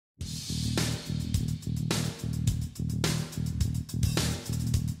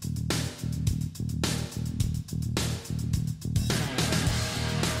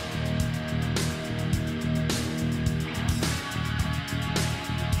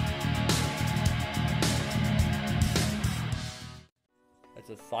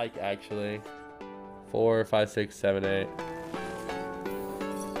Psych, actually. 4, 5, 6, 7, 8.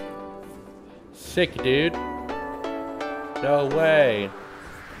 Sick, dude. No way.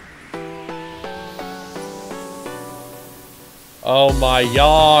 Oh my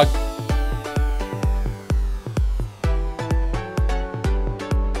yog.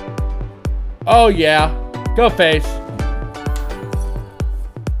 Oh yeah. Go face.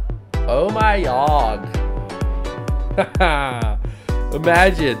 Oh my yog.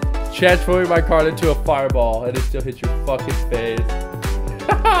 Imagine transforming my card into a fireball and it still hits your fucking face.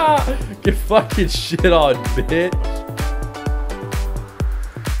 Get fucking shit on, bitch.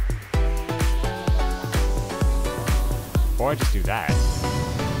 Or I just do that.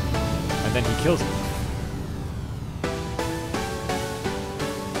 And then he kills me.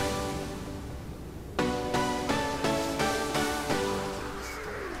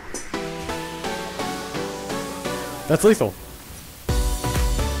 That's lethal.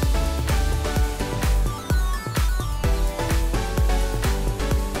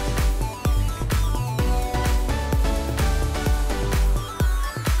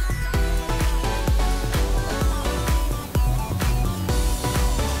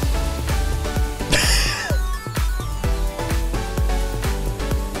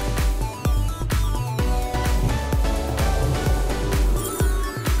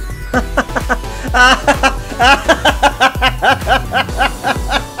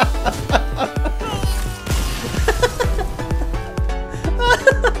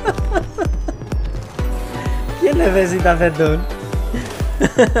 ¿Quién necesita perdón?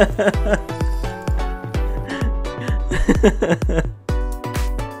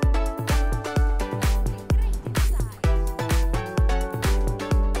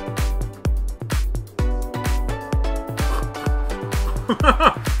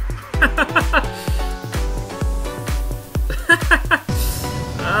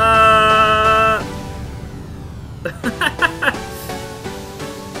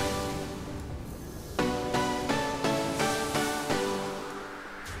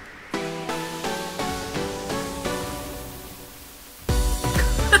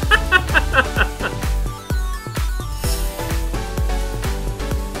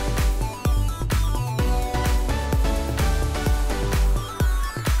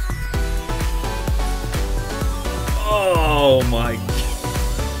 Oh my god.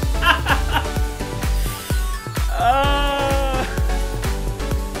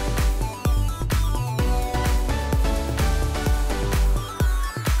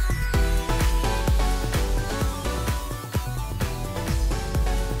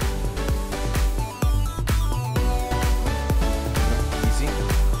 Easy.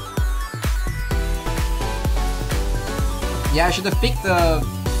 Yeah, I should have picked the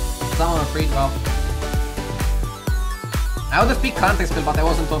someone free well. I would have picked context spell, but I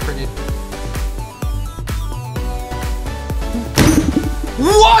wasn't offered it.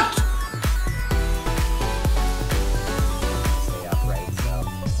 What? Stay upright, so.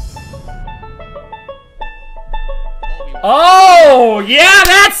 Oh, yeah,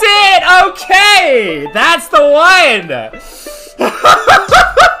 that's it! Okay! That's the one!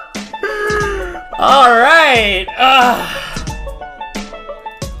 Alright!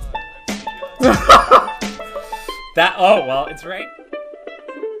 That, oh, well, it's right.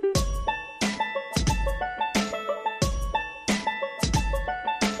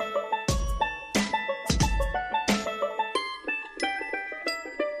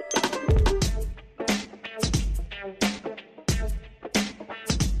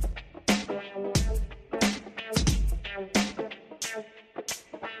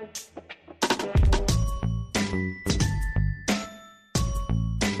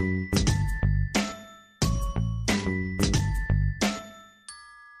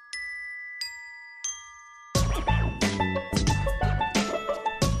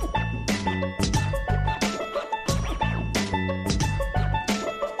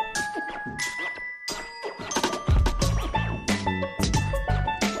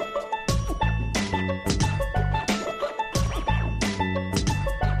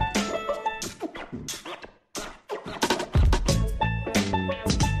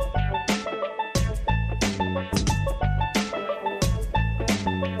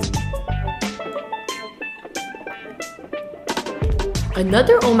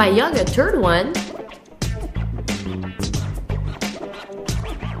 Another oh my young, a third one.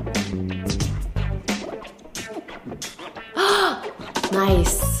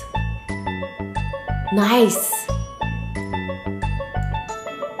 Nice. Nice.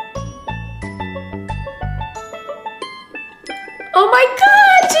 Oh my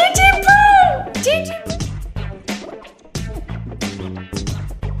god! GG bro! GG.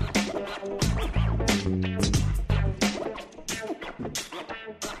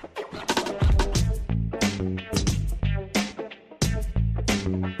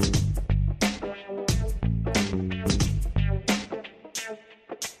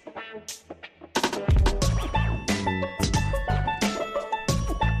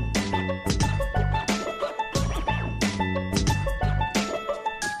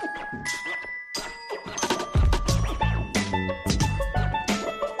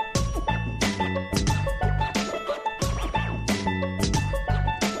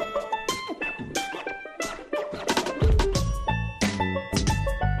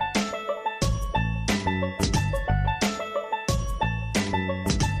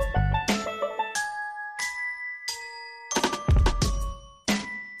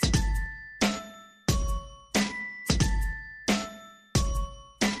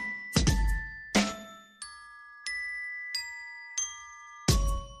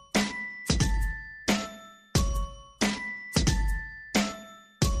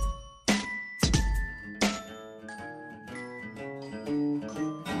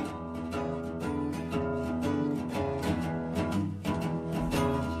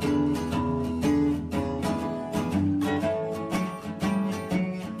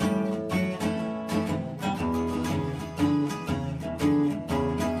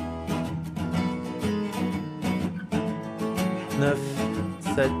 9,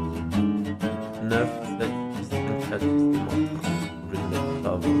 7, 9, 7, 4, je ne mets pas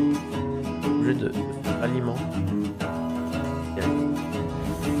avant. Jeu de aliment.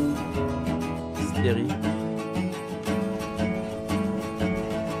 Série.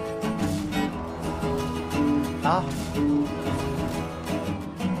 Ah.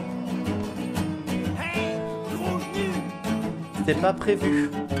 C'était pas prévu.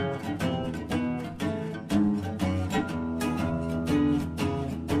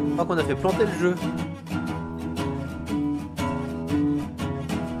 Je crois qu'on a fait planter le jeu.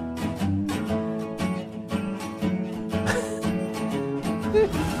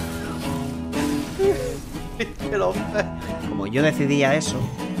 Quel enfer. Como yo decidía eso,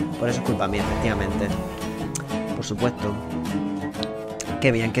 por eso es culpa mía, efectivamente. Por supuesto.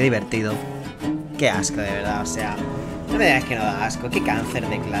 Qué bien, qué divertido. Qué asco, de verdad, o sea... No me digas que no da asco, qué cáncer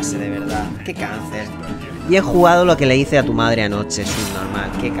de clase, de verdad. Qué cáncer. Bien jugado lo que le hice a tu madre anoche, subnormal.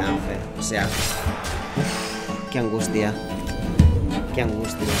 Qué cáncer, o sea... Uf, qué angustia. Qué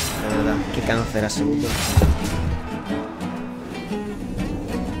angustia, de verdad. Qué cáncer absoluto.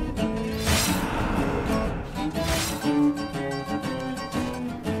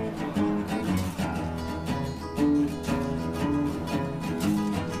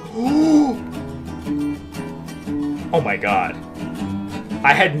 Oh my god.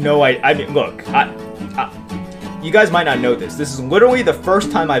 I had no idea. I mean, look, you guys might not know this. This is literally the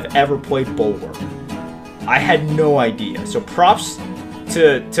first time I've ever played Bulwark. I had no idea. So props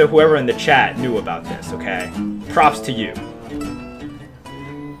to whoever in the chat knew about this, okay? Props to you.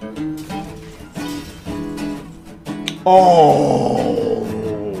 Oh.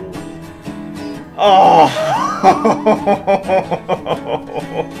 Oh.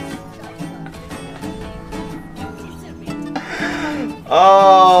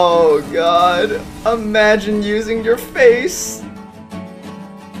 Oh god, imagine using your face.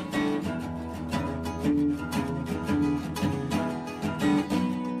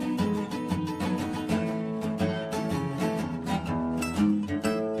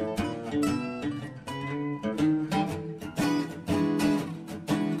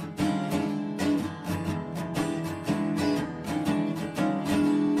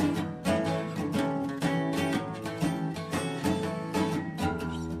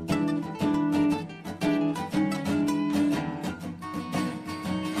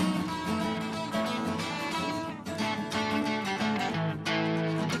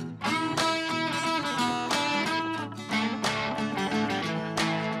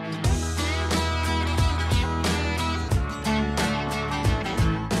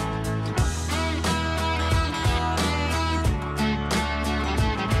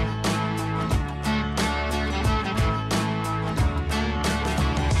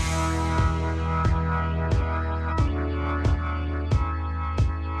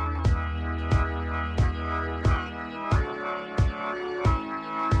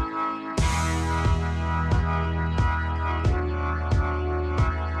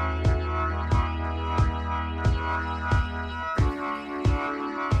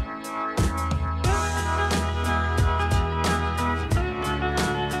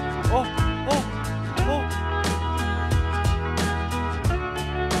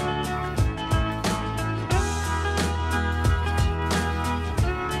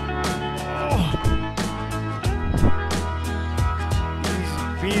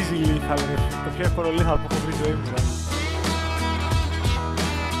 Easy lethal, το πιο εύκολο lethal που έχω βρει ζωή μου.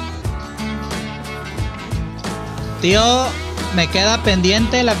 Tío, me queda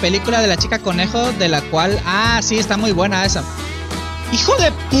pendiente la película de la chica conejo, de la cual... Ah, sí, está muy buena esa. ¡Hijo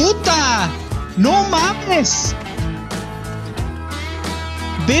de puta! ¡No mames!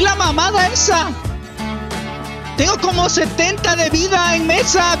 ¡Ve la mamada esa! Tengo como 70 de vida en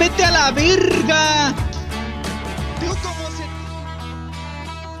mesa. ¡Vete a la verga!